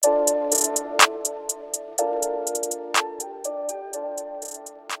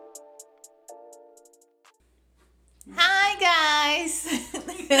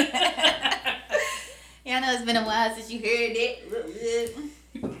been a while since you heard it.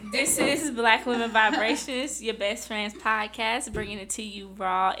 This is Black Women Vibrations, your best friend's podcast, bringing it to you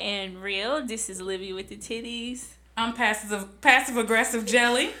raw and real. This is Livy with the titties. I'm passive aggressive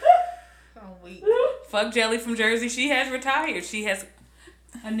Jelly. Fuck Jelly from Jersey. She has retired. She has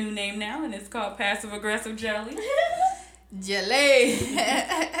a new name now, and it's called Passive Aggressive Jelly. Jelly.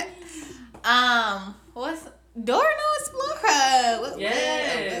 What's Door No Explorer?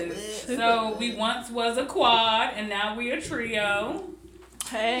 Yes. So we once was a quad, and now we a trio.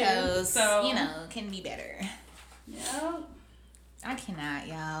 Hey. So can be better. Yeah. I cannot,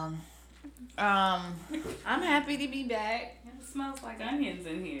 y'all. I'm happy to be back. It smells like onions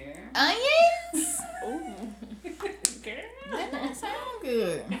in here. Onions? Ooh. That doesn't sound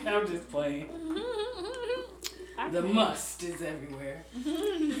good. I'm just playing. The must is everywhere.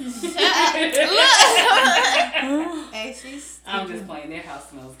 Hey, she's. I'm just playing. Their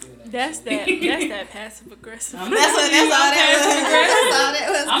house smells good. That's that passive aggressive. That's all that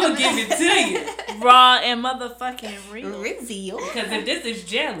was. I'm gonna give it to you. Raw and motherfucking real. Reveal. Because if this is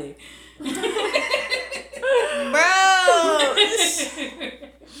jelly. Bro.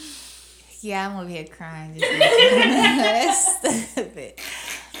 Yeah, I'm over here crying. That's stupid.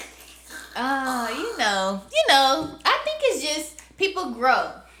 I think it's just people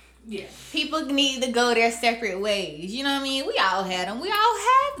grow. Yeah. People need to go their separate ways. You know what I mean? We all had them. We all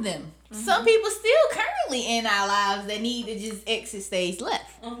have them. Mm-hmm. Some people still currently in our lives that need to just exit stage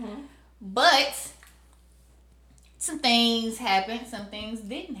left. Mm-hmm. But some things happened. Some things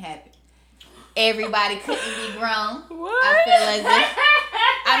didn't happen. Everybody couldn't be grown. What? I feel like that.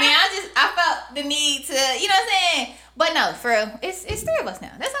 I felt the need to, you know what I'm saying? But no, for real, it's three of us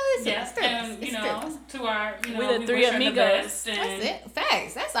now. That's all it is. Yeah, It's three of us. and It's three of us. to our, We're the three wish her the amigos. best, and That's it.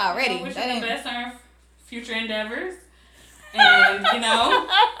 Facts. That's already. wish That her ain't- the best on her future endeavors, and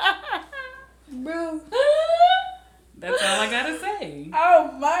Bro. that's all I gotta say.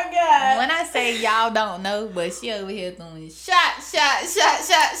 Oh my God. When I say y'all don't know, but she over here doing shot.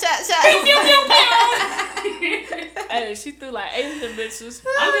 Hey, she threw like 8 of them bitches.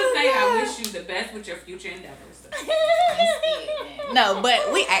 I'm just saying, I wish you the best with your future endeavors. No,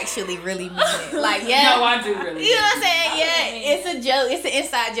 but we actually really mean it. Like, yeah. No, I do really. You know what I'm saying? Yeah, it's a joke. It's an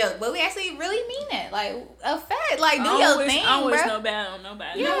inside joke. But we actually really mean it. Like, a fact. Like, do your thing, I don't wish bro. no bad on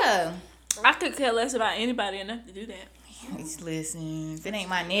nobody. Yeah. I could care less about anybody enough to do that. Just listen. If it ain't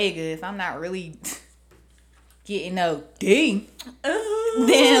my nigga, if I'm not really getting no D, then what?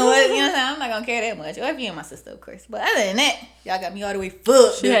 You know what I'm saying? I'm not gonna care that much. Or if you and my sister, of course. But other than that, y'all got me all the way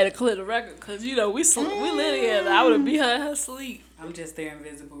fucked. She had to clear the record because, we live together. I would have beat her in her sleep. I'm just their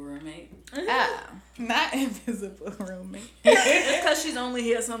invisible roommate. Not invisible roommate. It's because she's only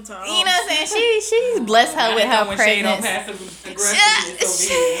here sometimes. You know what I'm saying? She's blessed her with her Shade on presence. passive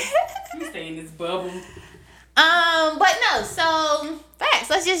aggressiveness over here. You stay in this bubble. But no, so facts.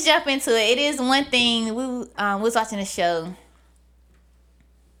 Let's just jump into it. It is one thing. We was watching a show.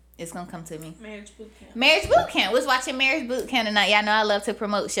 It's gonna come to me. Marriage boot camp. Marriage Boot Camp. Was watching Marriage Boot Camp tonight. Y'all know I love to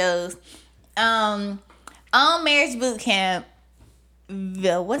promote shows. On Marriage Boot Camp,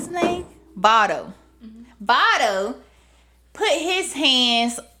 what's his name? Botto. Mm-hmm. Botto put his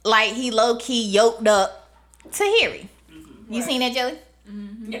hands like he low key yoked up to Harry. Mm-hmm. You seen that, Jelly?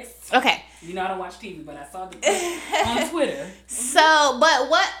 Mm-hmm. Yes. Okay. You know I don't watch TV, but I saw the clip on Twitter. So, but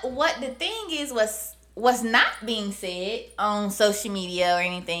what the thing is was not being said on social media or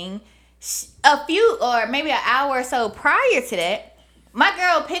anything. A few or maybe an hour or so prior to that, my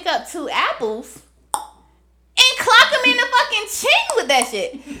girl pick up 2 apples and clock him in the fucking chin with that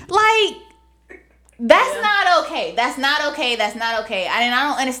shit. Like, that's not okay. That's not okay. That's not okay. I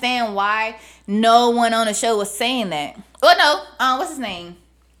don't understand why no one on the show was saying that. Oh no, what's his name?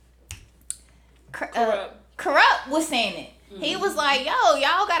 Corrupt was saying it. Mm-hmm. He was like, yo,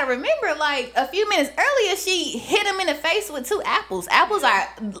 y'all gotta remember, like, a few minutes earlier, she hit him in the face with 2 apples. Apples are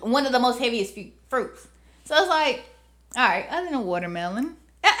one of the most heaviest fruits. So it's like, all right, other than watermelon,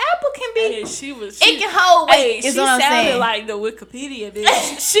 an apple can be, Hey, it can hold weight, is she what I'm sounded saying. like the Wikipedia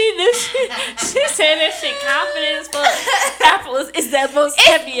bitch. she said that shit confidence, but apple is that most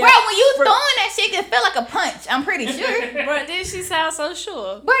heavy. Bro, when you throwing that shit, it feel like a punch, I'm pretty sure. Bro, did she sound so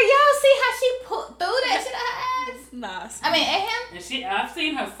sure? Bro, y'all see how she threw that shit at her ass? Nah. I mean, at him? And I've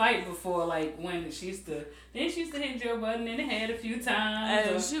seen her fight before, like when she used to hit Joe Budden in the head a few times.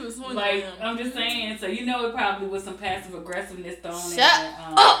 And she was swinging like, him. I'm just saying, so it probably was some passive aggressiveness thrown in that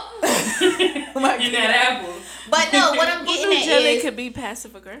apple. But no, what I'm getting at Jelly is could be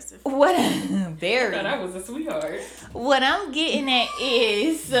passive aggressive. what I very. thought I was a sweetheart. What I'm getting at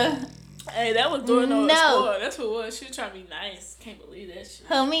is Hey, that was doing no. No. That's what it was. She was trying to be nice. Can't believe that shit.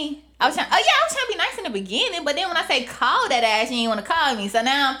 Who, me? I was trying to be nice in the beginning, but then when I say call that ass, you ain't want to call me. So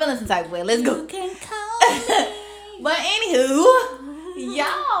now I'm feeling some type of way. Let's go. You can call me. But anywho,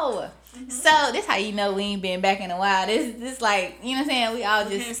 y'all. So this how you know we ain't been back in a while. This like, you know what I'm saying? We all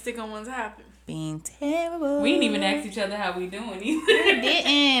Can't just stick on what's happened. being terrible. We didn't even ask each other how we doing either. We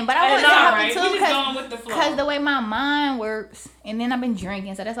didn't, but I It's wanted to all happen right. too We just going with the flow. because the way my mind works, and then I've been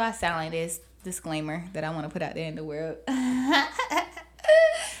drinking, so that's why I sound like this. Disclaimer that I want to put out there in the world.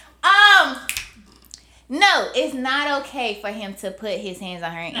 No, it's not okay for him to put his hands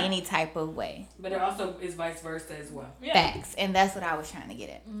on her in any type of way. But it also is vice versa as well. Yeah. Facts, and that's what I was trying to get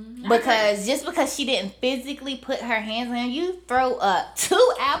at. Because just because she didn't physically put her hands on him, you throw up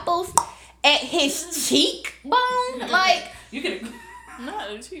 2 apples at his cheekbone, like. You could.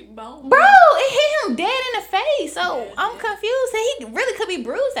 No, cheekbone. Bro, it hit him dead in the face. So Yeah, I'm confused. He really could be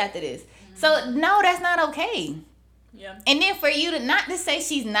bruised after this. So no, that's not okay. Yeah. And then for you to not to say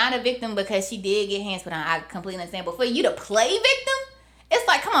she's not a victim because she did get hands put on, I completely understand. But for you to play victim, it's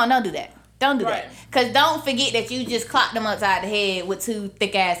like, come on, don't do that. Don't do Right. that. Because don't forget that you just clocked them upside the head with 2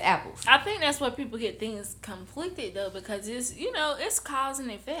 thick ass apples. I think that's where people get things conflicted though, because it's it's cause and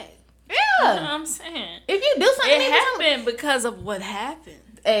effect. You know what Yeah. I'm saying? If you do something, It happened because of what happened.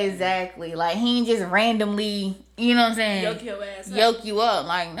 Exactly. Like he ain't just randomly, you know what I'm saying? Yoke your ass up. Yoke you up.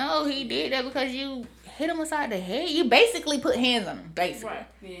 Like, no, he did that because you hit him aside the head. You basically put hands on him, basically. Right.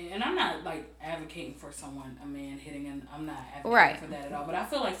 Yeah, and I'm not like advocating for a man hitting, and I'm not advocating Right. for that at all. But I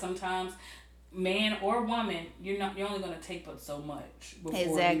feel like sometimes, man or woman, you're only gonna take but so much before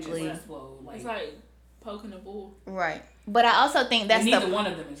Exactly. you just explode. Like, It's like poking a bull. Right. But I also think that's neither one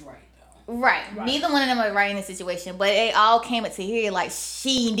of them is right though. Right. Right. Neither one of them are right in the situation, but they all came up to here like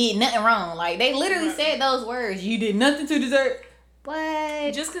she did nothing wrong. Like they literally Right. said those words. You did nothing to deserve.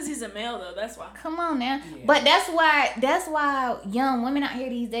 But Just because he's a male though, that's why. come on now. Yeah. But that's why young women out here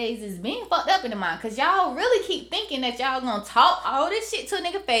these days is being fucked up in the mind. Cause y'all really keep thinking that y'all gonna talk all this shit to a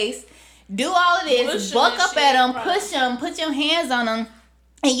nigga face, do all of this, Push him buck and up shit, at him, right. push him, put your hands on him,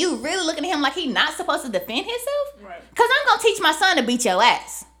 and you really looking at him like he not supposed to defend himself? Right. Cause I'm gonna teach my son to beat your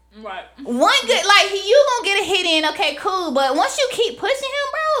ass. Right. One good, like, you gonna get a hit in, okay, cool. But once you keep pushing him,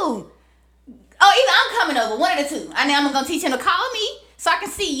 bro. Oh, either I'm coming over, one of the two. And then I'm gonna teach him to call me so I can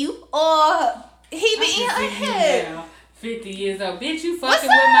see you, or he be in her head. Now, 50 years old, bitch, you What's fucking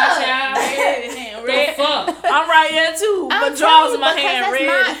with my up? child. Red, The red. fuck? I'm right there too. I'm But draws in my telling you, hand, because red.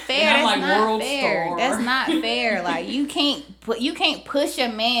 that's not fair. And I'm That's like not World fair. Star. That's not fair. Like you can't push a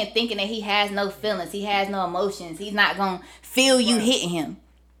man thinking that he has no feelings, he has no emotions, he's not gonna feel you Right. hitting him.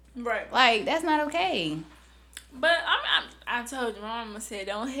 Right. Like that's not okay. But I told you, my mama said,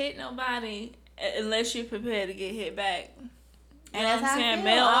 don't hit nobody unless you're prepared to get hit back. You And know that's what I'm how I saying? feel.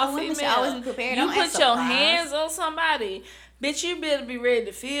 Male All or women should female. always be prepared. You Don't act put your surprised. hands on somebody, bitch, you better be ready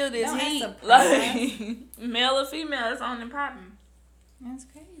to feel this Don't act heat. surprised. Like, male or female, it's on and popping. That's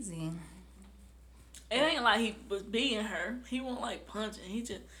crazy. It ain't like he was beating her. He wasn't like punching. He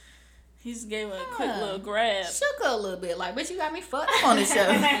just gave her a quick Yeah. little grab. Shook her a little bit, like, bitch, you got me fucked up on the show.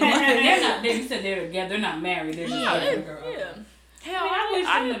 They're not. You said they're together. They're not married. They're just Yeah, together. Girl. yeah. I Hell, mean, I wish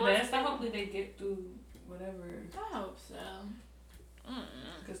them the would- best. I hope that they get through whatever. I hope so.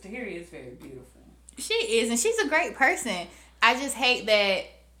 Because Tahiri is very beautiful. She is, and she's a great person. I just hate that.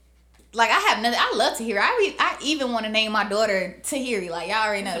 Like I love Tahiri. I even want to name my daughter Tahiri. Like y'all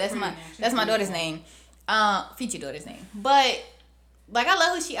already know, That's a that's my pretty name. that's my daughter's name, future daughter's name. But like I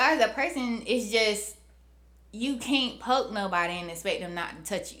love who she are as a person. It's just you can't poke nobody and expect them not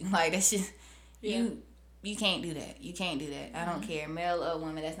to touch you. Like that's just you can't do that. You can't do that. I don't care, male or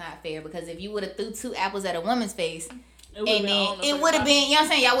woman. That's not fair because if you would have threw 2 apples at a woman's face. And then it would have been, you know what I'm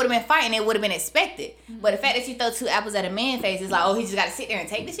saying? Y'all would have been fighting. It would have been expected. But the fact that you throw 2 apples at a man's face is like, oh, he just got to sit there and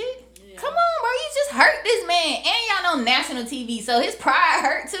take the shit? Yeah. Come on, bro. You just hurt this man. And y'all know national TV. So his pride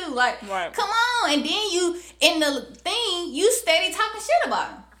hurt too. Like, Right. come on. And then you, in the thing, you steady talking shit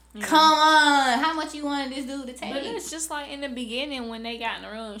about him. Come on. How much you wanted this dude to take? But it's just like in the beginning when they got in the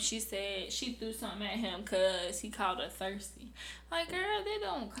room, she said she threw something at him because he called her thirsty. Like, girl, they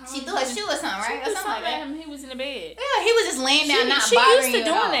don't call She him threw a thirsty. shoe or something, right? She Or threw something like something at that. him. He was in the bed. Yeah, he was just laying down, not She bothering used to you at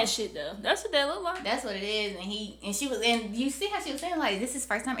doing all. that shit though. That's what that look like. That's what it is. And she was, and you see how she was saying, like, this is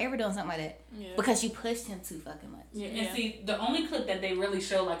first time ever doing something like that. Yeah. Because you pushed him too fucking much. Yeah, Yeah. and see, the only clip that they really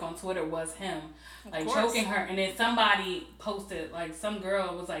showed, like, on Twitter was him, like, course. choking her. And then somebody posted, like, some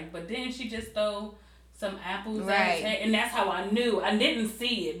girl was like, but didn't she just throw some apples at Right. his head? And that's how I knew. I didn't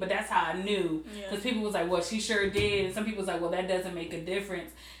see it, but that's how I knew. Yeah. Because people was like, well, she sure did. And some people was like, well, that doesn't make a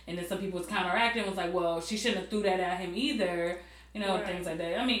difference. And then some people was counteracting, was like, well, she shouldn't have threw that at him either. Right. Things like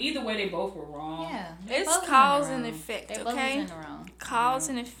that. I mean, either way, they both were wrong. Yeah. It's cause and effect, They both okay? was in the wrong. Cause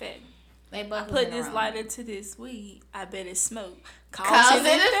and effect. They both I was put in the this wrong. lighter to this weed. I bet it smoke. Cause and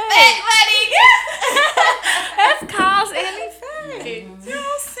effect, buddy. That's cause and effect. You know what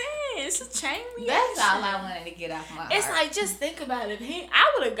I'm saying? It's a chain reaction. That's all I wanted to get off my It's heart. like, just think about it.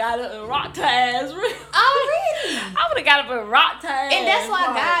 I would have got up and rocked her ass. Already. I would have got up and rocked her ass. And that's why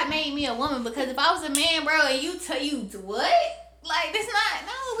Like, God made me a woman, because if I was a man, bro, and you what? Like, this not,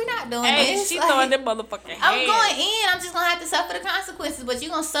 no, we're not doing Hey, this. she Like, throwing them motherfucking I'm hands. going in. I'm just gonna have to suffer the consequences, but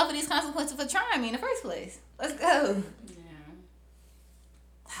you're gonna suffer these consequences for trying me in the first place. Let's go. Yeah.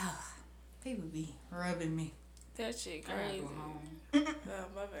 People be rubbing me. That shit I gotta crazy. go home. Oh,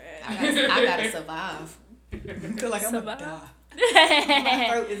 my bad. I gotta survive. I feel like I'm gonna die. My Survive.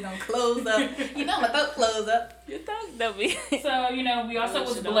 throat is gonna close up. You know my throat close up. You thought that we. So, we also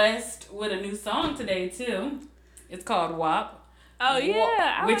was blessed with a new song today, too. It's called WAP. Oh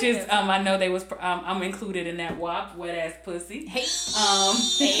yeah, I Which like is, that song. I know they was, I'm included in that WAP, wet ass pussy. Hey.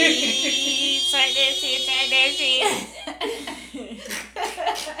 Hey, take that shit.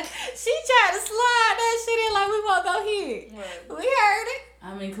 She tried to slide that shit in like we won't go hear it. We heard it.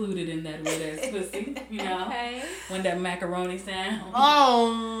 I'm included in that wet ass pussy, Okay. when that macaroni sound.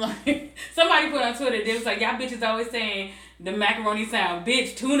 Somebody Somebody put on Twitter, they was like, y'all bitches always saying the macaroni sound.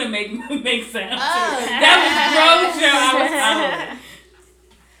 Bitch, tuna make sound too. That was gross, yo. I was hollering.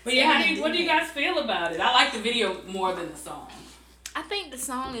 But yeah, what do you guys feel about it? I like the video more than the song. I think the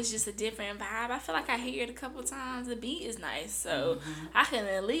song is just a different vibe. I feel like I hear it a couple times. The beat is nice, so I can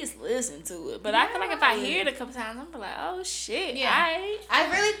at least listen to it. But I feel like if I hear it a couple times, I'm be like, oh shit, Yeah. aight. I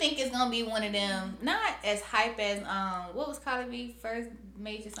really think it's gonna be one of them, not as hype as what was Cardi B's first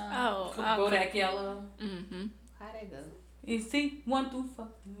major song? Oh, Bodak Yellow. Mm-hmm. How'd that go? You see, one through fuck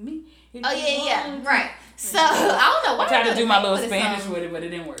me. Oh yeah, right. So I don't know why I tried to they do my little for the Spanish song. with it, but it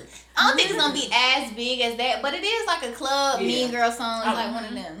didn't work. I don't think it's gonna be as big as that, but it is like a club Mean Girl song. It's like one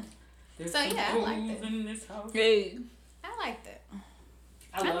of them. There's So, yeah, I like some that. hoes in this house. Hey. I like that.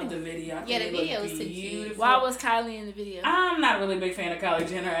 I love the video. I Yeah, think the it video looked was too cute. beautiful. Why was Kylie in the video? I'm not really a big fan of Kylie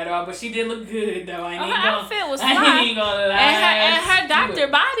Jenner at all, but she did look good though. I ain't Her even gonna, outfit was I ain't fly. even gonna lie. And her to doctor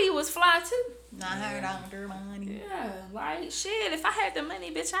it. body was fly too. Not her Dr. Money. Yeah, like shit. If I had the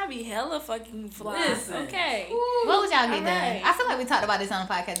money, bitch, I'd be hella fucking fly. Listen. Okay. What would y'all get done? Alright. I feel like we talked about this on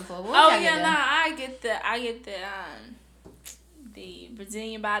the podcast before. What would Oh y'all yeah, get nah. done? I get the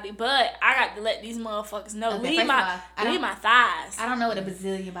Brazilian body, but I got to let these motherfuckers know. Okay, leave first of all, I my don't- thighs. I don't know what a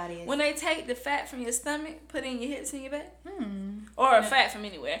Brazilian body is. When they take the fat from your stomach, put it in your hips and your back, Hmm. or fat from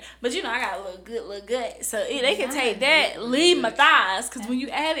anywhere. But I got a little gut, so they can Yeah. take that, leave my thighs, because when you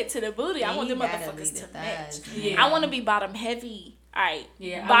add it to the booty, I want You them gotta motherfuckers leave to the match. thighs. Yeah. I want to be bottom heavy. All right,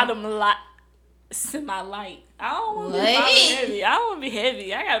 Yeah, bottom light, semi light. I don't want to be What? bottom heavy. I don't want to be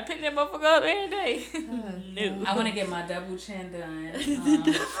heavy. I gotta pick that motherfucker up every day. No. I want to get my double chin done.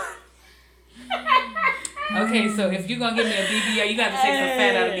 Okay, so if you're gonna give me a BBL, you got to take some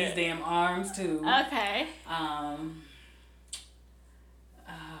fat out of these damn arms too. Okay. Oh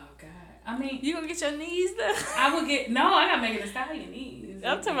God. I mean, You gonna get your knees done? I would get I gotta make it a stallion knees.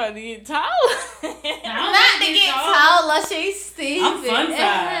 I'm talking about to get tall. Not to get taller, she's stupid. I'm fun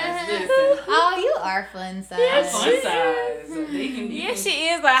size. Listen, Oh, you are fun size. I'm fun size. So they can, Yeah, she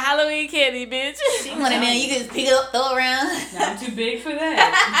is like Halloween candy, bitch. She one of them you can just pick it up, throw it around. I'm too big for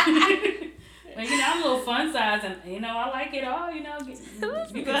that. But I'm a little fun size, and I like it all. You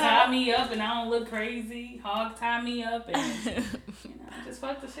can tie me up, and I don't look crazy. Hog tie me up, and just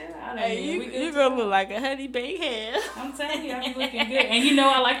fuck the shit out of Hey, me. you gonna look like a honey baked hair. I'm telling you, I be looking good, and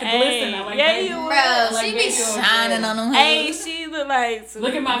I like the glisten. I like yeah, baby- you will. I Bro, like she be baby oil shining gel. on them Hey, hoods. she look like.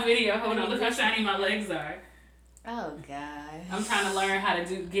 Look at my video. Hold on, look how shiny my legs are. Oh, God. I'm trying to learn how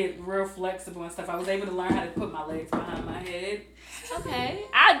to get real flexible and stuff. I was able to learn how to put my legs behind my head Okay,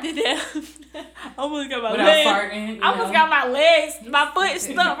 I did that. I almost got my without legs. farting. I almost got my legs, my foot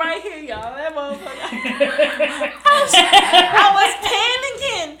stuck right here, y'all. That motherfucker.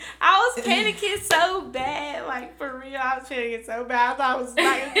 I was panicking so bad, like for real. I was panicking so bad. I thought I was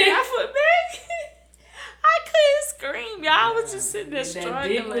like, my foot back. I couldn't scream, y'all. I was just sitting there That dick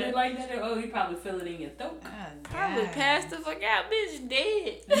with it struggling. like that. Oh, you probably feel it in your throat. Oh, Probably God. passed the fuck out, bitch,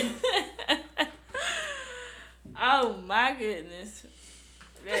 dead. Oh my goodness,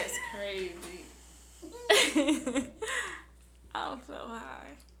 that's crazy. I'm so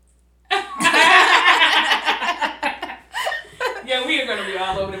high. Yeah, we are gonna be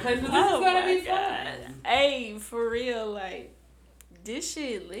all over the place, but this is gonna be fun. Hey, for real, like this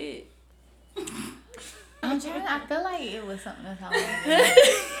shit lit. I'm trying. I feel like it was something else.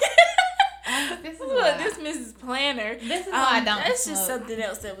 This is Look, wild. this Mrs. planner. This is why I don't That's just smoke. something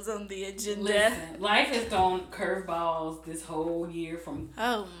else that was on the agenda. Listen, life has thrown curveballs this whole year from.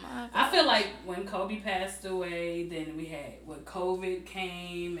 Oh my God. I feel like when Kobe passed away, then we had when COVID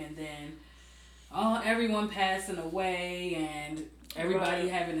came, and then everyone passing away, and everybody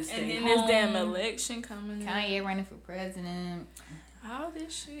having to stay And then home. this damn election coming. Kanye running for president. All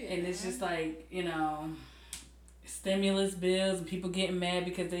this shit. And it's just like, stimulus bills and people getting mad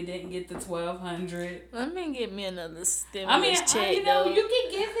because they didn't get the $1,200. Let me get me another stimulus check. you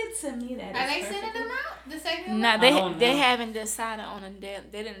can give it to me. That Are is they perfect. sending them out? The second Nah, one? they haven't decided on they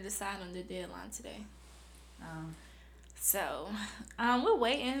didn't decide on the deadline today. So, we're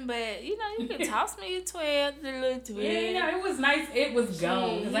waiting, but you can toss me 12, the little 12. Yeah, it was nice. It was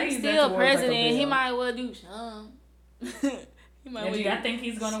gone. 'Cause I He's used that still towards, like, a president. He bill. might well do some. He might And do well y'all do think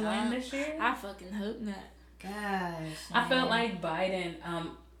he's gonna win some. this year? I fucking hope not. Gosh. I felt like Biden.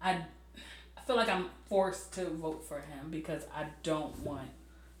 I feel like I'm forced to vote for him because I don't want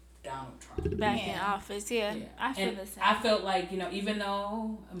Donald Trump Back in office, yeah. I feel and the same. I felt like even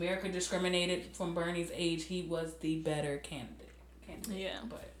though America discriminated from Bernie's age, he was the better candidate. Yeah.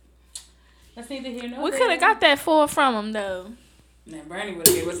 But that's neither here nor We there. could have got that 4 from him though. Now Bernie would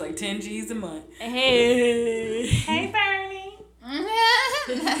have gave us like 10 G's a month. Hey, Hey Bernie.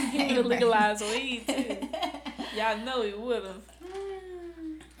 he would legalize weed too. Y'all know he would have.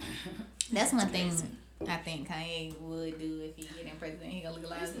 That's one thing I think Kanye would do if he get in president. He gonna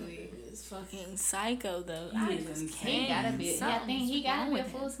legalize weed. It's fucking psycho though. He I is just insane. He can't. gotta be. I Something's think he gotta wrong be a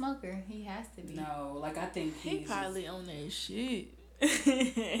with full him. smoker. He has to be. No, like I think He he's probably on that shit.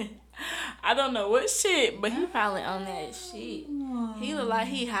 I don't know what shit, but he probably on that shit. He look like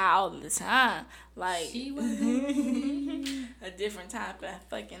he high all the time. Like She was. a different type of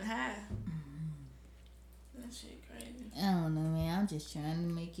fucking high. That shit crazy. I don't know, man. I'm just trying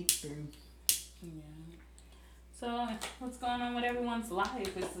to make it through. Yeah. So what's going on with everyone's life?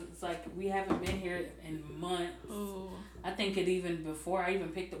 It's like we haven't been here in months. Ooh. I think it even before I even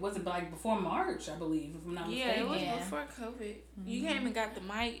picked it. Was it like before March? I believe, if I'm not Yeah, mistaken. it was Yeah. before COVID. You came and got the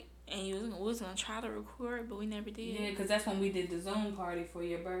mic, and you was gonna try to record, but we never did. Yeah, because that's when we did the Zoom party for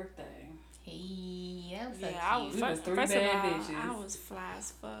your birthday. Hey, that was so Yeah, I cute. was, We was three first bad of all, bitches. I was fly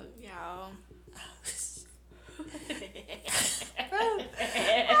as fuck, y'all.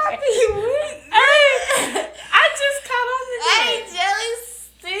 I just caught on to that. Hey, Jelly,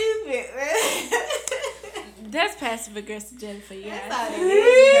 stupid, man. That's passive aggressive jelly for you. That's guys. all it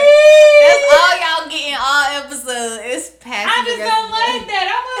is. That's all y'all get in all episodes. It's passive. I just don't like that.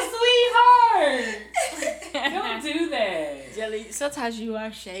 I'm a sweetheart. Don't do that. Jelly, sometimes you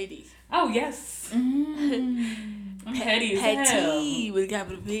are shady. Oh yes. I'm petty as hell. Petty with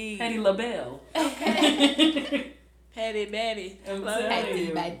capital P. Petty LaBelle. Petty Betty. I'm Love telling it. Petty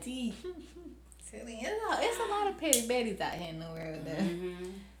you. Betty. It's a lot of petty betties out here in the world, though. Mm-hmm.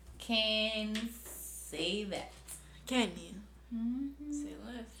 Can say that. Can you? Mm-hmm. Say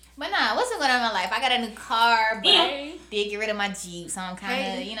less. But nah, what's going on in my life? I got a new car, but Hey. did get rid of my Jeep, so I'm kind of,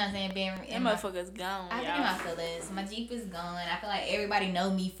 Hey. you know what I'm saying, being That in my, motherfucker's gone, I've been y'all. in my feelings. My Jeep is gone. I feel like everybody know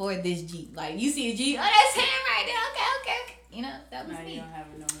me for this Jeep. Like, you see a Jeep, oh, that's him right there. Okay. You know, that was Now you me. don't have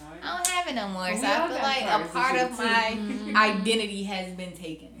it no more. I don't have it no more, Well, so we I all feel got like a cars part this of year, my identity has been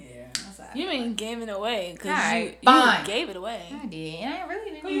taken. Yeah. That's all. You mean gave it away? Cause Alright, you fine. gave it away. I did, and I really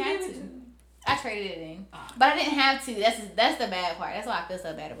Who didn't you have gave it to. to? I traded it in, Ah. but I didn't have to. That's the bad part. That's why I feel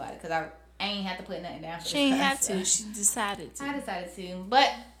so bad about it, because I ain't have to put nothing down. For She ain't this car, have to. so. She decided to. I decided to,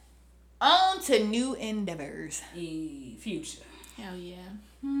 but on to new endeavors. Future. Hell yeah.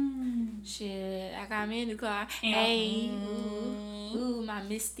 Hmm. Shit, I got me a new car. Yeah. Hey, ooh, my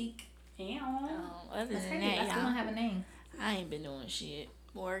Mystique. Yeah. Other That's than crazy. I that, still don't y'all, have a name. I ain't been doing shit.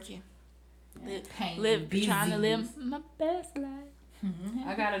 Working. Busy. Trying to live my best life.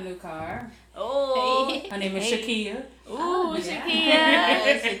 I got a new car. Oh, Hey. Her name is Hey. Shakia. Ooh, Oh,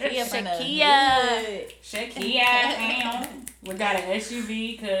 Shakia. Shakia. Shakia. We got an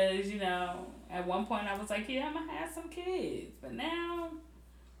SUV because, at one point I was like, yeah, I'm going to have some kids. But now,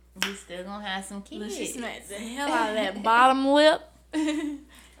 We still gonna have some kids. Look, she smacked the hell out of that bottom lip.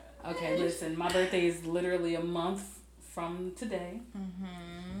 okay, listen, my birthday is literally a month from today.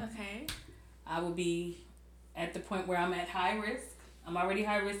 Mm-hmm. Okay. I will be at the point where I'm at high risk. I'm already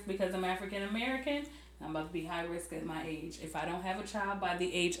high risk because I'm African American. I'm about to be high risk at my age. If I don't have a child by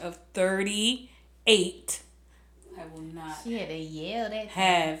the age of 38, I will not She had to yell that.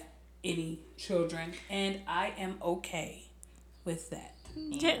 have any children, and I am okay with that.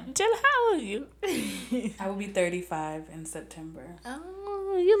 Jill, how old are you? I will be 35 in September.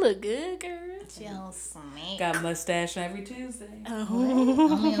 Oh, you look good, girl. She on smack. Got mustache every Tuesday.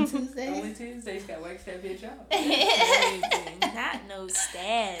 Only on Tuesday. Only Tuesday. She got wax that bitch off. Not no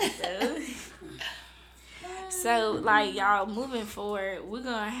stash though. So like y'all moving forward, we're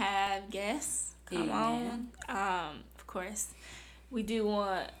gonna have guests come on. Of course, we do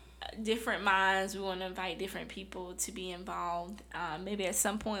want different minds. We want to invite different people to be involved. Maybe at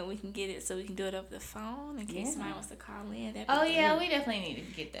some point we can get it so we can do it over the phone in case somebody wants to call in. Yeah, we definitely need to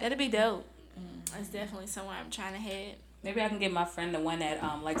get that. That'd be dope. That's definitely somewhere I'm trying to head. Maybe I can get my friend, the one that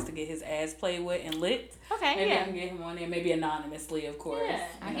likes to get his ass played with and licked. Okay, Maybe I can get him on there. Maybe anonymously, of course.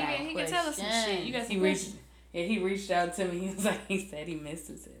 Yeah, he can tell us some shit. You got some questions? He reached out to me. He said he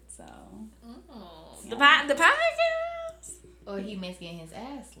misses it. So the podcast. Or he missed getting his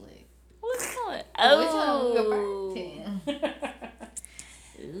ass licked. What's going? Oh,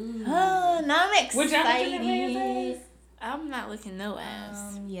 now I'm excited. Would y'all look at man's ass? I'm not looking no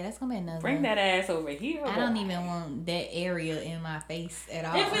ass. Yeah, that's gonna be another. Bring that ass over here. I don't even want that area in my face at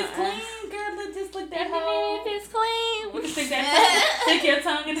all. If it's clean, girl, just look that hole. If it's clean, You can stick that. Stick your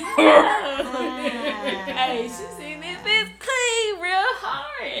tongue in. Hey, she seen if it's clean real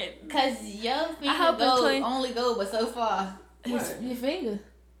hard. Cause your hope finger it's clean. only go but so far. What? Your finger.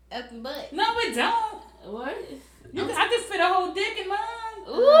 Up the butt. No, it don't. What? I can fit a whole dick in mine.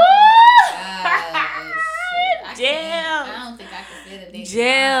 Ooh. I don't think I can fit a dick.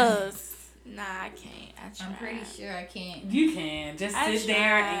 Gels. Nah, I can't. I'm pretty sure I can't. You can. Just sit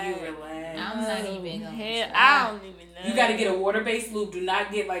there and you relax. I'm not even gonna Hell, try. I don't even know. You gotta get a water-based lube. Do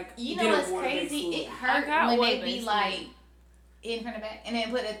not get You get know a what's water-based crazy? lube. It hurt got when they water-based be like in front of back and then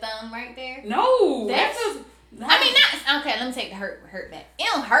put a thumb right there. No, That's that's I mean, not okay. Let me take the hurt back. It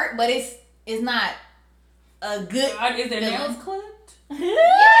don't hurt, but it's not a good. Is their feeling. nails clipped? Yeah,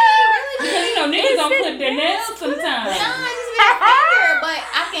 really. Because you know niggas don't clip their nails sometimes. No, I just be a finger, but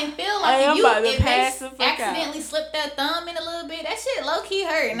I can feel like Hey, I'm if about to if pass the they fuck accidentally slip that thumb in a little bit, that shit low key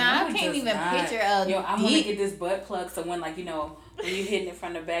hurt. Nah, I can't even picture a Yo, I'm gonna deep. get this butt plug so when when you hitting it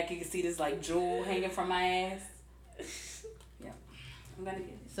from the back, you can see this jewel hanging from my ass. Yeah, I'm gonna get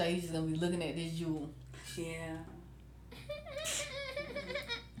it. So you just gonna be looking at this jewel. Yeah.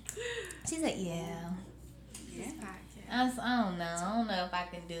 She's like, yeah. Yeah. I don't know. I don't know if I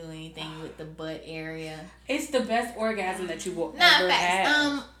can do anything with the butt area. It's the best orgasm that you will Not ever facts.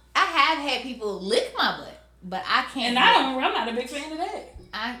 have. I have had people lick my butt, but I can't. And I'm not a big fan of that.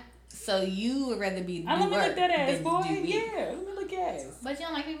 So you would rather be. I let me lick that ass, than boy. do it. Yeah, let me lick your ass. But you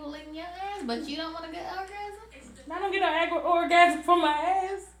don't like people licking your ass, but you don't want to get orgasm? I don't get an orgasm from my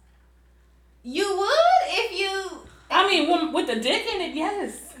ass. You would if you. I mean, with the dick in it,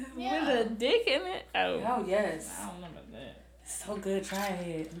 yes. Yeah. With a dick in it? Oh, yes. I don't know about that. So good. Try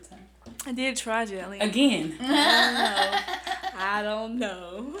it. I did try jelly. Again. I don't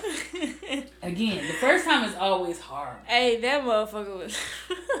know. Again. The first time is always hard. Hey, that motherfucker was.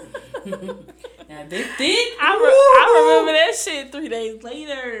 Now, this dick. I remember that shit 3 days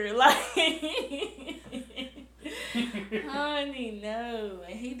later. Like. Honey, no.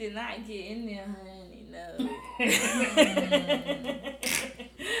 And he did not get in there, honey, no.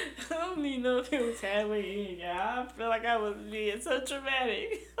 I don't even know if it was halfway in, y'all. I feel like I was being so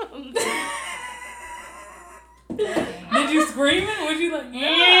dramatic. Did you scream it? Was you like,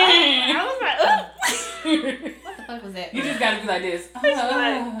 I was like, What the fuck was that? You just gotta be like this.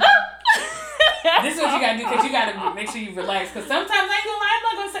 This is what you gotta do because you gotta make sure you relax. Because sometimes I ain't gonna lie, I'm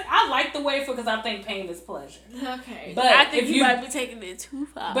not gonna say I like the way for because I think pain is pleasure. Okay, But I think if you might be taking it too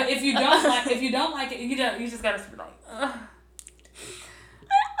far. But if you don't like it, you just gotta be like.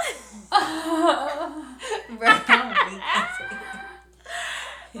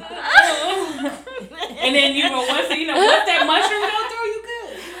 And then once that mushroom go through, you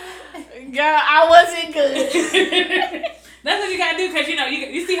good. Girl, I wasn't good. That's what you gotta do because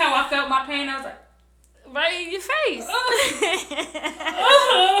you see how I felt my pain. I was like. Right in your face.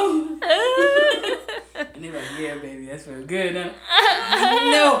 And they're like, yeah, baby, that's real good, huh?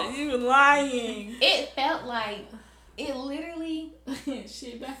 No, you lying. It felt like it literally.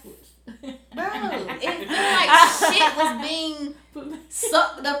 Shit backwards. Bro, it felt like shit was being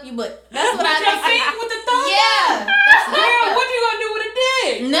sucked up your butt. That's what I think. With the thumb? Yeah. That's what I Girl, felt. what you gonna do with a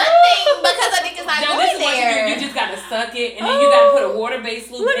dick? Nothing, because I think it's not No, going this is what you there. do. You just gotta suck it, and then you gotta put a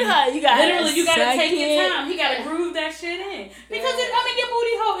water-based lube Look in. at her. You gotta Literally, you gotta suck take your it. time. You gotta groove that shit in. Because, your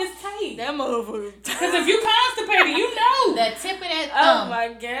booty hole is tight. That motherfucker. Because if you constipated, you know. The tip of that Oh thumb my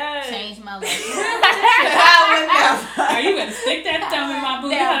god. changed my life. Are you gonna stick that thumb in my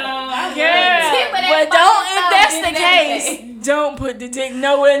booty hole? Girl, Tip of that but fucking if thumb that's did the everything. case, don't put the dick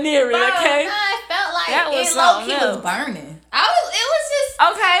nowhere near it, Bro, okay? nah, it felt like That was it low key something was else. burning. It was just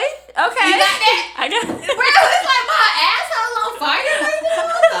Okay. Okay. You got that? I got Bro, it's like my asshole on fire right now.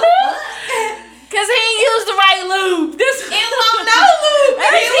 What the fuck? Cause he ain't used the right lube. This It wasn't no lube.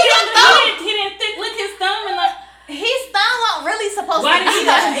 He didn't thick lick his thumb and like. His thumb wasn't really supposed Why to did be he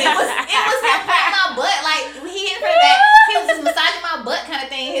there. do It was him patting my butt. Like, he hit for that. He was just massaging my butt kind of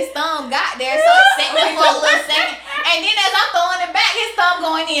thing. His thumb got there, so it sat there for a little second. And then as I'm throwing it back, his thumb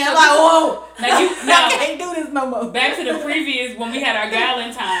going in. I'm like, whoa. I can't do this no more. Back to the previous when we had our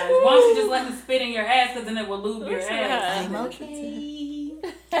Galentine's. Why don't you just let him spit in your ass, because then it will lube your ass. I'm okay.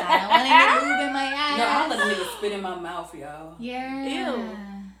 I don't want any lube in my ass. No, I'll let a nigga spit in my mouth, y'all. Yeah. Ew.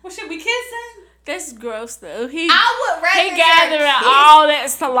 Well, should we kissing? That's gross though. I would rather he gathering all that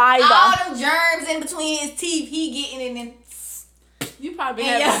saliva. all them germs in between his teeth. He getting it in. You probably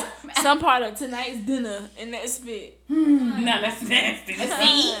Yeah. have some part of tonight's dinner in that spit. No, that's nasty.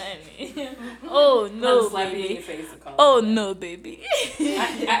 Oh no, Slap you in baby. your face and call Oh it. no, baby.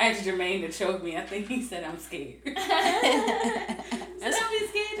 I asked Jermaine to choke me. I think he said I'm scared.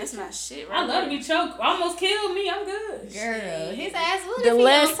 That's my shit, right? I love to be choked. Almost killed me. I'm good. Girl, his ass would. The if he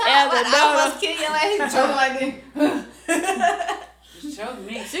less on top. ever Like, I almost kill your ass. Choke like this. Just choke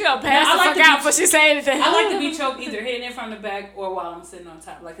me. She gonna pass No, I the like fuck to out be- before she say anything. I like to be choked either hitting it from the back or while I'm sitting on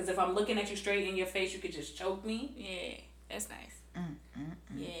top. Like, because if I'm looking at you straight in your face, you could just choke me. Yeah, that's nice.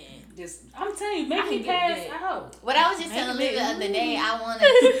 Yeah. Just, I'm telling you, make I me hate pass that. out. What I was just telling Luke the other day,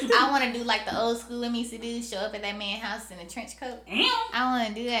 I wanna do like the old school let me used to do, show up at that man's house in a trench coat. I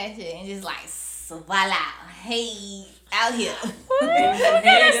wanna do that shit and just like swallow. Hey, out here. What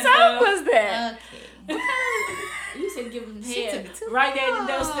kind of song was that? Okay. You said give him She head took it too right there in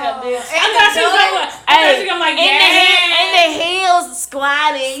the doorstep, bitch. I thought she was like, in the heels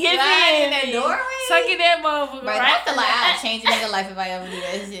squatting. You Slide in feel that me? doorway. Sucking that motherfucker Bro, right I feel like I'll change a nigga life if I ever do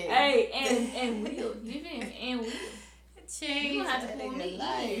that shit. Hey, and Will, you feel me? And Will. Change You gonna have to that pull nigga me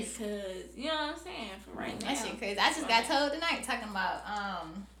life. because you know what I'm saying for right now. That shit crazy. I just got told tonight talking about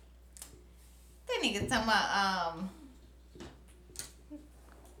that nigga talking about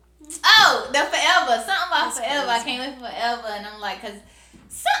oh, the forever. Something about That's forever. crazy. I can't wait for forever. And I'm like, cause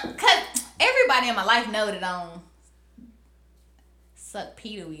everybody in my life know that I don't suck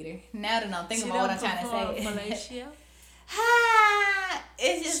Peter Weeder. Now that I'm thinking about what I'm trying to say.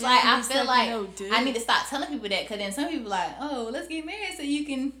 It's just She like, don't I be feel sucking like no dick. I need to stop telling people that, cause then some people like, oh, let's get married so you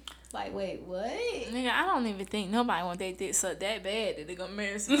can, like, wait, what? Nigga, I don't even think nobody want their dick sucked that bad that they gonna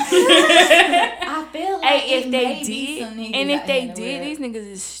marry somebody. I feel like Hey, it if may they be did, some niggas and if out they here in the did, world. these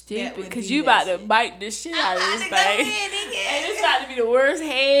niggas is That stupid. would Cause do you that about to shit. bite the shit out of I'm this about to go thing. in, nigga. And it's about to be the worst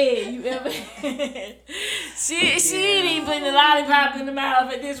head you ever had. She ain't even putting the lollipop in the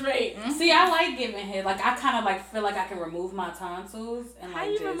mouth at this rate. See, I like giving head. Like, I kind of like feel like I can remove my tonsils and How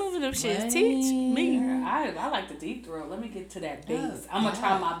like you just. removing them shits? What? Teach me. I like the deep throat. Let me get to that base. I'm gonna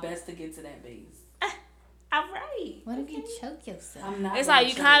try my best to get to that base. All right. What if you choke yourself? I'm not. It's gonna like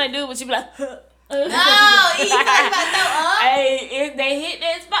you choke. kind of do, but you be like, No, you talking about throw up? Hey, if they hit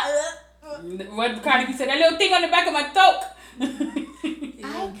that spot, What Cardi B said, that little thing on the back of my throat.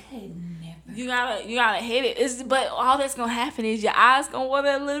 I could never. you gotta hit it. But all that's gonna happen is your eyes gonna water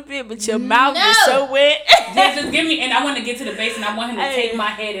a little bit, but your mouth is No. so wet. Just give me, and I want to get to the base, and I want him to Hey. take my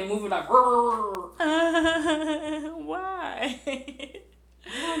head and move it like. Why?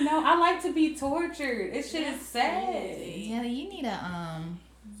 I don't know. I like to be tortured. This shit is sad. Yeah, you need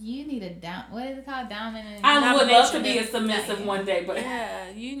a down. What is it called? Dominant. I would love to be a domination. submissive one day, but Yeah,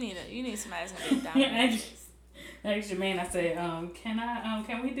 you need somebody that's gonna be I dominant. asked Jermaine, I said,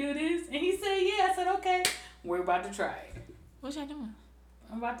 can we do this? And he said, yeah. I said, okay. We're about to try it. What y'all doing?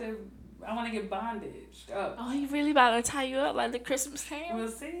 I want to get bondage up. Oh, he really about to tie you up like the Christmas ham We'll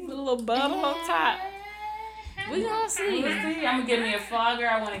see. with a little bundle on top. We gonna see. We'll see. I'm going to get me a flogger.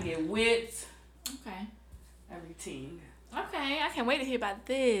 I want to get whipped. Okay. Everything. Okay, I can't wait to hear about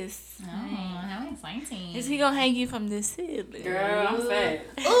this. Oh, how exciting! Is he gonna hang you from the ceiling? Girl, I'm sad.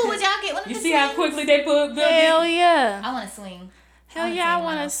 Ooh, would y'all get one of You the see how swings? quickly they put Hell yeah. I want to swing. Hell yeah, I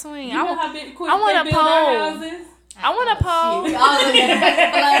want to swing. You know I how quick I want they a build our pole. houses? want a pole. We all look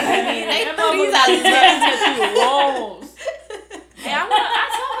at it. They threw these out the walls. Hey, I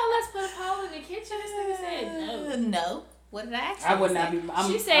told her let's put a pole in the kitchen. This nigga said no. No. What did I ask? I would not be.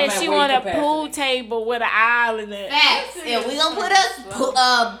 She said she want a pool table with an aisle in it. Facts. If we gonna put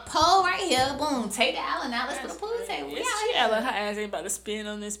a pole right here, boom, take the island out. Let's put a pool table. We out She here. her ass ain't about to spin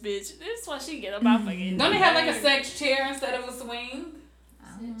on this bitch. This is why she get about fucking. Don't they have like a sex chair instead of a swing?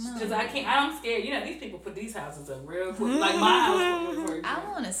 I don't know. Because I can't. I'm scared. You know, these people put these houses up real quick. Like my house. For I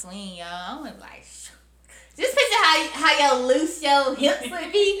want to swing, y'all. I want to like. Just picture how y'all loose your hips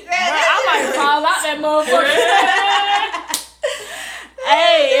would be. Bro, I might fall out that motherfucker.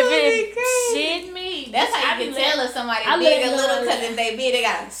 Hey, if it shit me, that's how you can tell if somebody I big or let little. go. Because if they big, they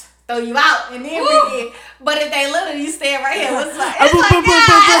gotta throw you out and then bring in. But if they little, you stand right here. It's like,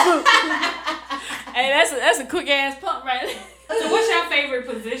 hey, that's a quick ass pump right there. So what's your favorite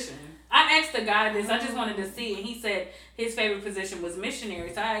position? I asked the guy this. I just wanted to see, and he said his favorite position was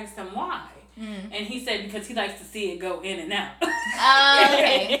missionary. So I asked him why, and he said because he likes to see it go in and out.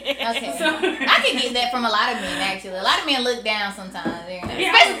 Okay. So, I can get that from a lot of men. Actually, a lot of men look down sometimes. Yeah.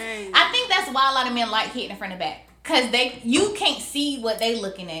 I think that's why a lot of men like hitting from the back. Cause you can't see what they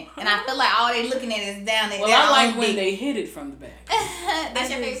looking at, and I feel like all they looking at is down there. well, I like when they hit it from the back. That's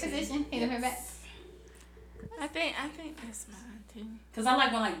your favorite position, hitting from the back. I think that's mine too. Cause I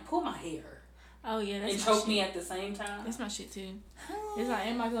like when pull my hair. Oh yeah, that's And my choke shit. me at the same time. That's my shit too. It's like,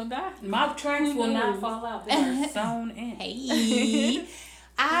 am I gonna die? My tracks will not fall out. They are sewn in. Hey,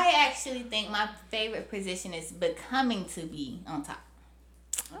 I actually think my favorite position is becoming to be on top.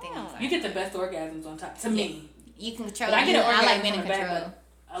 I think I'm sorry. You get the best orgasms on top. To me. You can control. But I get an I orgasm like being from in the back, control.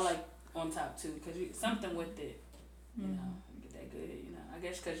 but I like on top too, cause something with it, you know, you get that good, you know. I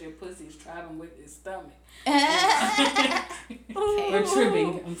guess cause your pussy's traveling with his stomach. We're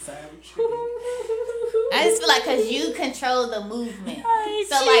tripping. I'm sorry, we're tripping. I just feel like cause you control the movement.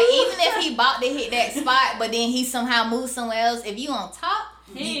 So like even if he about to hit that spot, but then he somehow moves somewhere else, if you on top,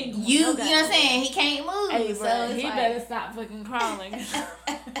 you know what I'm saying? He can't move. Hey, so bro, it's he like, better stop fucking crawling.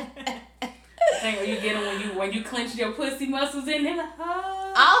 Thing where you get them when you clench your pussy muscles in there.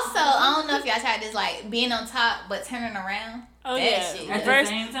 Also, I don't know if y'all tried this, like being on top but turning around. Oh That yeah, shit. At the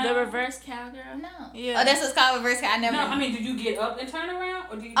same time? the reverse cowgirl. No. Yeah. Oh, that's what's called reverse. I never. No, I mean, do you get up and turn around,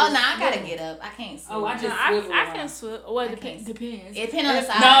 or do you? Oh just no, I gotta swivel? get up. I can't. Oh, I swivel. just No, swivel I around. can swivel. Well, I it can't. depends. It depends on the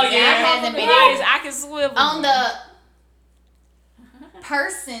size. No, It yeah. hasn't been Right, I can swivel. on the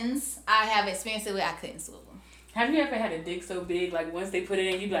persons I have experience with. I couldn't swivel. Have you ever had a dick so big, like once they put it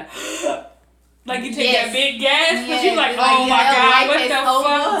in, you be like, like you take Yes. that big gas, but Yes, you like, it's like, oh my yeah, god, life what is the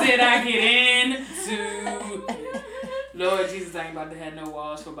over. fuck did I get into? Lord Jesus, I ain't about to have no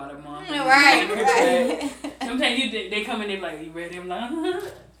walls for about a month. Right. Sometimes they come in, they be like, you ready? I'm like,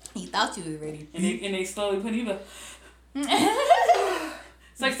 He thought you was ready. and they slowly put you like.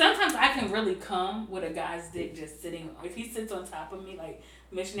 It's like sometimes I can really come with a guy's dick just sitting. If he sits on top of me like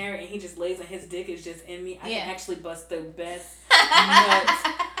missionary and he just lays and his dick is just in me, I can actually bust the best nuts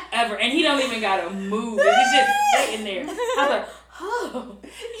ever. And he don't even gotta move. He's just sitting there. I'm like, oh,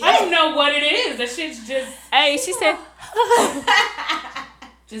 I don't know what it is. That shit's just. Hey, she said.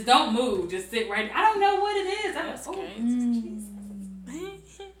 Just don't move. Just sit right. I don't know what it is. That's oh, crazy.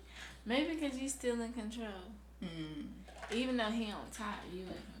 Maybe because you still in control. Even though he on top, you in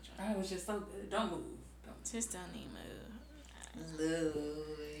control. I was just so good. Don't move. Just don't even move.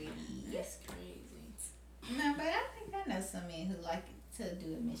 That's crazy. No, but I think I know some men who like to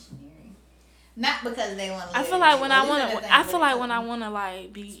do a missionary. Not because they want to. I feel like when I want to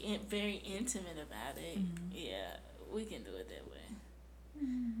like be very intimate about it, yeah, we can do it that way.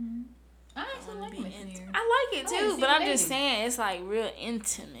 I actually like missionary. I like it I too, like but I'm seeing just babies. saying it's like real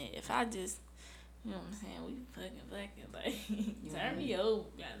intimate. If I just, you know what I'm saying, we fucking like turn me over,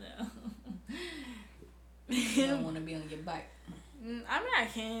 goddamn. You don't want to be on your bike. I mean, I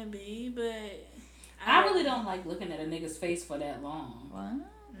can be, but I really don't like looking at a nigga's face for that long. What?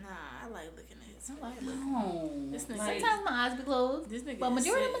 Nah, I like looking at his. I like looking. No. This nigga- Like, Sometimes my eyes be closed, This nigga. but is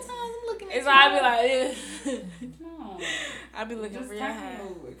majority of the sexy. time I'm looking at It's you. like I be like, no. I be looking Just real turn high. it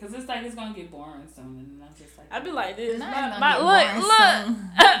over. Because it's like it's going to get boring soon. And I'm just like. I be like this. Nah, My, it's my, gonna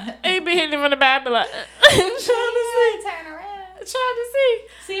get look. He be hitting from the back. I be like, trying to see. Turn around. Trying to see.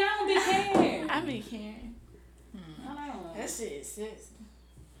 See, I don't be caring. I be caring. I don't. That shit is sexy.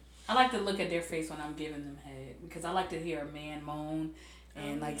 I like to look at their face when I'm giving them head. Because I like to hear a man moan.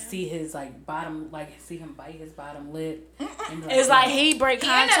 And see his bottom, see him bite his bottom lip. And It's like he break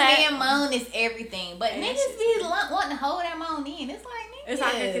Hearing contact. a man moan is everything, but And niggas be wanting to hold that moan in. It's like niggas. It's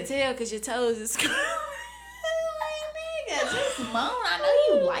like I can tell because your toes is screwed. Like nigga, just moan. I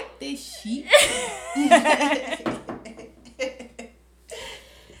know you like this shit.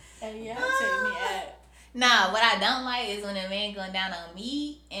 Hey, y'all take me out. Nah, what I don't like is when a man going down on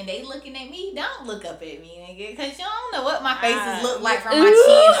me and they looking at me. Don't look up at me, nigga, because you don't know what my faces look like from my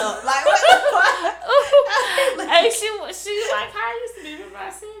chin up. Like, what the fuck? Hey, she was like, how I used to be before I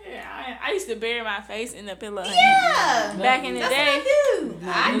said that. I used to bury my face in the pillow. Yeah. Back in the That's day. what I do.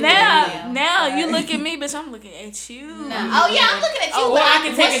 I do Now that. you look at me, bitch. I'm looking at you. No. Oh, yeah, I'm looking at you. Or but I can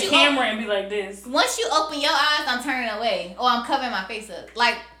once take a you camera and be like this. Once you open your eyes, I'm turning away. Or I'm covering my face up.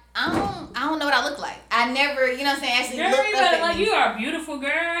 Like, I don't know what I look like. I never, you know what I'm saying, actually Girl, looked up at me. you are a beautiful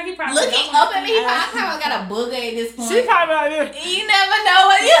girl. He probably Looking up at me, I probably got a booger at this point. She probably like this. You never know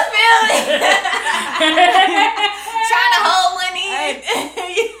what you feel. Trying to hold one in.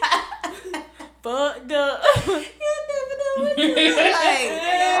 Fucked up. You never know what you look like.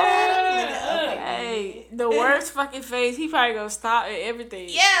 Hey, the worst fucking face. He probably gonna stop at everything.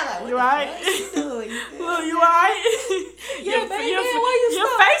 Yeah, like, what you the right? fuck you doing? Look, you alright? Yeah, baby, your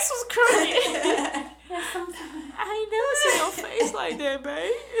face was crooked. I ain't never seen your face like that,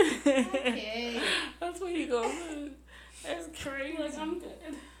 babe. Okay. That's what you gonna do. That's crazy. Like, I'm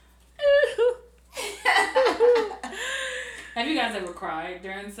good. Have you guys ever cried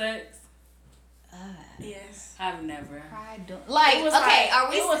during sex? Yes. I've never. Cried doing, like, It was okay, like, are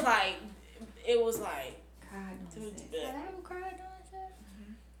we? It was like. Cried doing sex. Have Have I ever cried doing sex?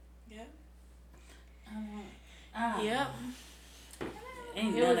 Yep. Yep.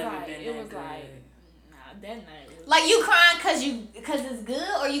 Ain't It none was of like. it been It that was good. like. Nah, that night. Was Like, you crying cause it's good,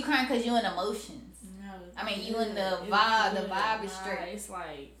 or you crying cause you in emotions? No. I mean, you in the It was vibe. The good. vibe is Nah, straight. It's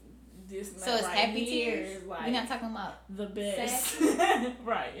like this. So it's right happy here tears. is like We're not talking about the best. sex?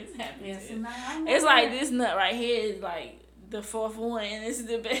 Right. It's happy Yes, tears. nah, It's like this nut right here is like the fourth one. This is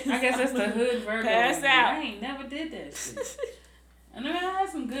the best. I guess that's the hood Virgo. Pass in me. out. I ain't never did that shit. I mean, I had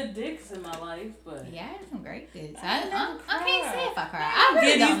some good dicks in my life, but yeah, I had some great dicks. I I can't cried. say if I cry. I I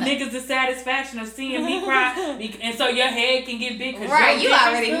really give don't these know. niggas the satisfaction of seeing me cry, and so your head can get big. Right, you your dick is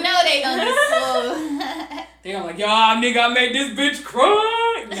already good. know they gonna be slow. They're like, y'all, nigga, I made this bitch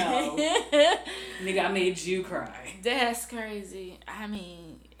cry. No, nigga, I made you cry. That's crazy. I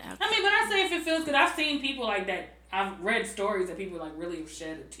mean, But I say if it feels good. I've seen people like that. I've read stories that people like really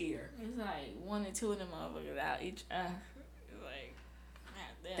shed a tear. it's like one or two of them motherfuckers out each. Like,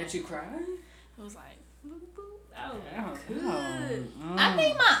 goddamn. That you cried? It was like, boop, boop. Oh, Oh, good. I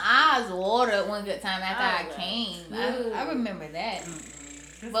think my eyes watered one good time after Oh, I came. good. I remember that.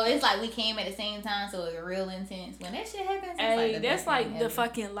 But it's like we came at the same time, so it was real intense. When that shit happens, it's Hey, like the that's best like thing the ever.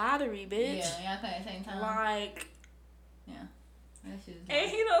 fucking lottery, bitch. Yeah, y'all came at the same time. Like, That shit is and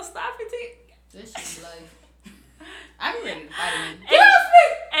like, he don't stop it. this shit is like, I'm ready to fight him.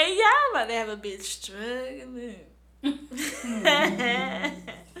 Hey, y'all about to have a bitch struggling.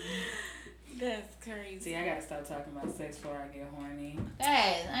 That's crazy. See, I gotta stop talking about sex before I get horny.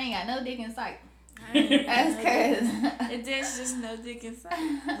 Hey, I ain't got no dick in sight. I ain't- That's crazy. And there's just no dick inside.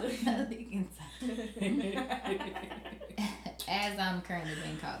 No dick in sight. As I'm currently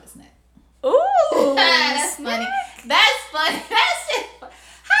being called a snack. Ooh, That's funny. That's funny. That's just.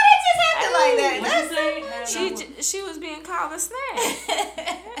 How did it just happen like that? What'd you That's say? She was being called a snack.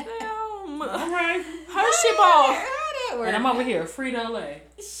 Damn. Alright. Hershey ball. How that work? And I'm over here, Frito-Lay.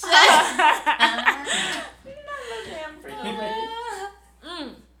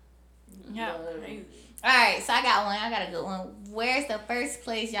 Yeah, crazy. All right, so I got one. I got a good one. Where's the first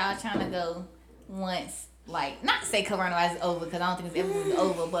place y'all trying to go once, like, not to say coronavirus is over, because I don't think it's ever really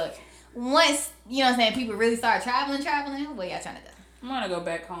over, but once, you know what I'm saying, people really start traveling, where y'all trying to go? I'm gonna go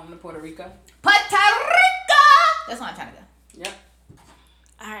back home to Puerto Rico. Puerto Rico! That's where I'm trying to go. Yep.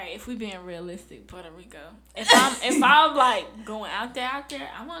 All right, if we being realistic, Puerto Rico. If I'm like going out there,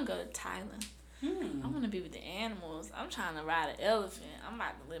 I want to go to Thailand. I want to be with the animals. I'm trying to ride an elephant. I'm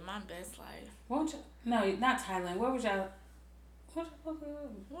about to live my best life. Won't you? No, not Thailand. Where was y'all?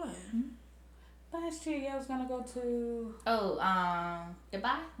 What? Last year, y'all was gonna go to Oh,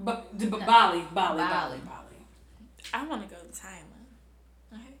 Dubai? Bali. I want to go to Thailand.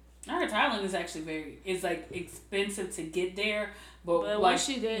 Okay. I heard Thailand is actually it's like expensive to get there, but like once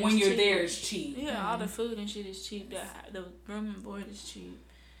you're there, when it's you're cheap. there, it's cheap. Yeah, all the food and shit is cheap. The room and board is cheap.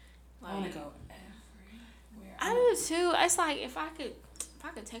 I want to Like, go everywhere. I do too. It's like if I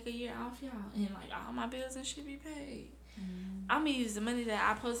could take a year off, y'all, and like all my bills and shit be paid. I'm gonna use the money that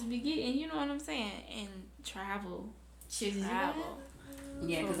I'm supposed to be getting. You know what I'm saying? And travel.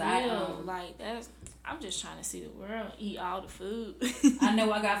 Yeah, because like that's. I'm just trying to see the world, eat all the food. I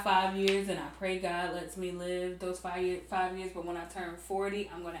know I got 5 years, and I pray God lets me live those 5 years. But when I turn 40,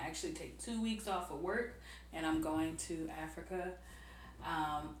 I'm gonna actually take 2 weeks off of work, and I'm going to Africa.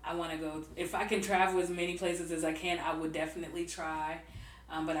 I want to go. If I can travel as many places as I can, I would definitely try.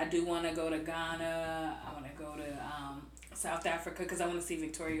 But I do want to go to Ghana. I want to go to South Africa because I want to see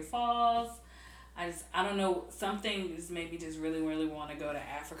Victoria Falls. I don't know, something is maybe just really, really want to go to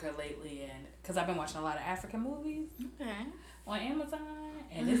Africa lately, and because I've been watching a lot of African movies Okay. on Amazon,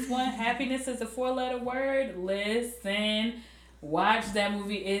 and this one, happiness is a 4-letter word. Listen, Watch that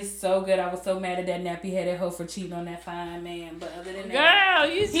movie. It's so good. I was so mad at that nappy headed hoe for cheating on that fine man. But other than that,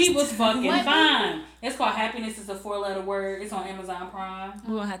 he was fucking fine. It's called Happiness is a 4-letter word. It's on Amazon Prime.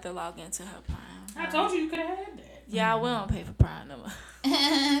 We're gonna have to log into her Prime. I told you could have had that. Yeah, we don't pay for Prime no more.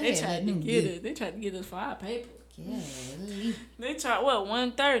 They tried to get it. They tried to get us for our paper. Yeah. They tried what,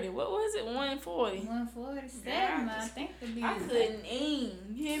 130? What was it? 140. 147. I think the bill. I couldn't aim.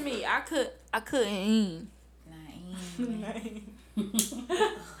 You hear me? I couldn't aim.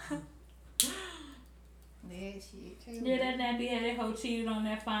 Yeah, that nappy headed hoe cheated on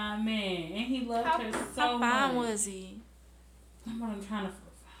that fine man, and he loved her so much. How fine was he? I'm trying to.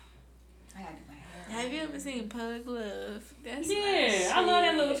 I gotta do my hair. Have you ever seen Pug Love? That's I love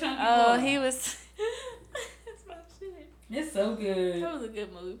that little chunky Oh, boy. he was. That's my shit. It's so good. That was a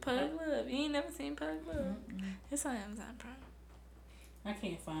good movie. Pug Love. You ain't never seen Pug Love? It's on Amazon Prime. I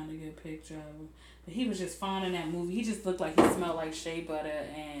can't find a good picture of him. But he was just fine in that movie. He just looked like he smelled like shea butter.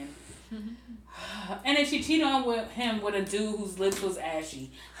 And then she cheated on him with a dude whose lips was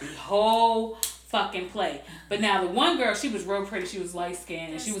ashy. The whole fucking play. But now the one girl, she was real pretty. She was light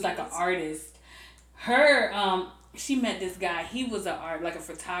skinned. And she was like an artist. She met this guy. He was like a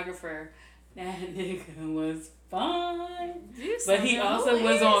photographer. That nigga was fine. But he also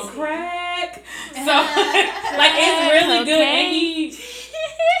was on crack. So, like, it's really good. And he...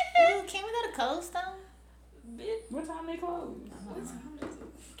 Can we go to Cold Stone? What time they close? What time is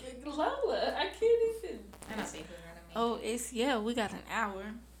it? Lola, I can't even. I don't think Oh, we got an hour.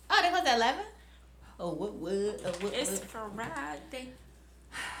 Oh, they close at 11? Oh, what? It's Friday.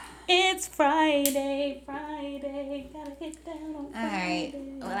 It's Friday. Gotta get down on Friday.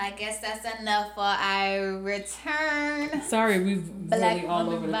 Alright. Well, I guess that's enough for our return. Sorry, we've Black really all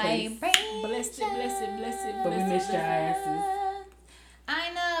over the place. Blessed. But we missed your asses.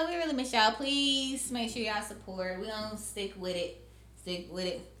 I know, we really miss y'all. Please make sure y'all support. We gonna stick with it.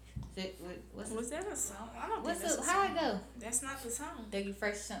 Was that a song? I don't think What's that's how it go? That's not the song. Dougie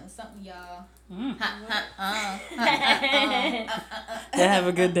Fresh something, y'all. Have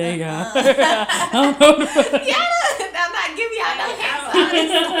a good day, y'all. I'm not giving y'all no hints. I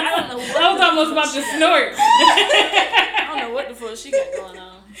don't know what I was almost about to snort. I don't know what the fuck she got going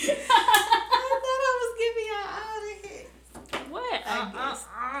on. I thought I was giving y'all all the hits. What?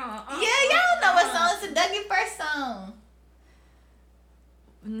 Yeah, y'all know what song. It's a Dougie Fresh song.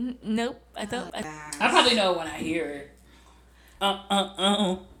 Nope. I don't. I probably know it when I hear it.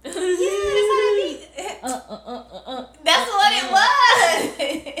 Yeah, that's how it be. That's what it was.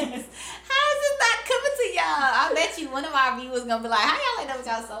 How is this not coming to y'all? I bet you one of our viewers gonna be like, how y'all like know what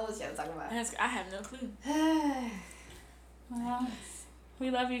y'all soul show talking about? I have no clue. Well,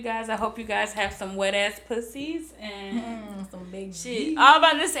 we love you guys. I hope you guys have some wet ass pussies and Some big shit. I'm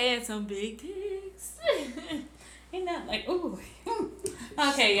about to say some big dicks. ain't that like ooh.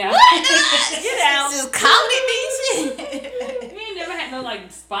 Okay, y'all. Get out. Just call it We ain't never had no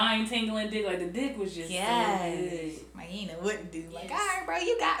like spine tingling dick. Like the dick was just so good. Like you know what to do. Like, all right, bro,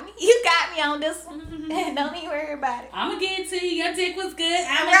 you got me. You got me on this one. Don't even worry about it. I'ma get it to you. Your dick was good.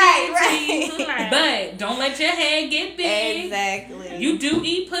 I'ma Right. get it to you. But don't let your head get big. Exactly. You do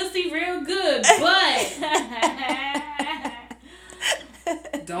eat pussy real good, but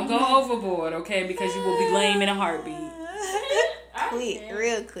don't go overboard, okay? Because you will be lame in a heartbeat. Quick,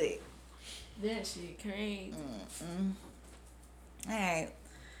 real quick. That shit crazy. All right,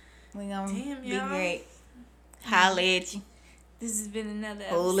 we gonna Damn, be y'all. great. Holla at you. This has been another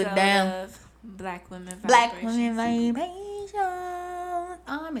Hold it episode down. of Black Women Vibrations. Black Women Vibration. Oh,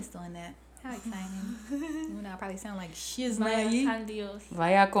 I miss doing that. How exciting. You know, I probably sound like shiz Vaya now. con Dios.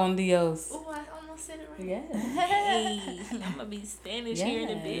 Vaya con Dios. Oh, I almost said it right. Yes. Hey, I'm gonna be Spanish here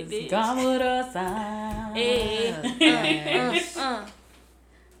in a bit, bitch. Vámonos a... Hey.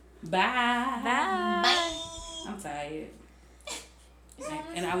 Bye. Bye. I'm tired.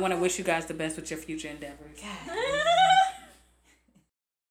 And I want to wish you guys the best with your future endeavors. God.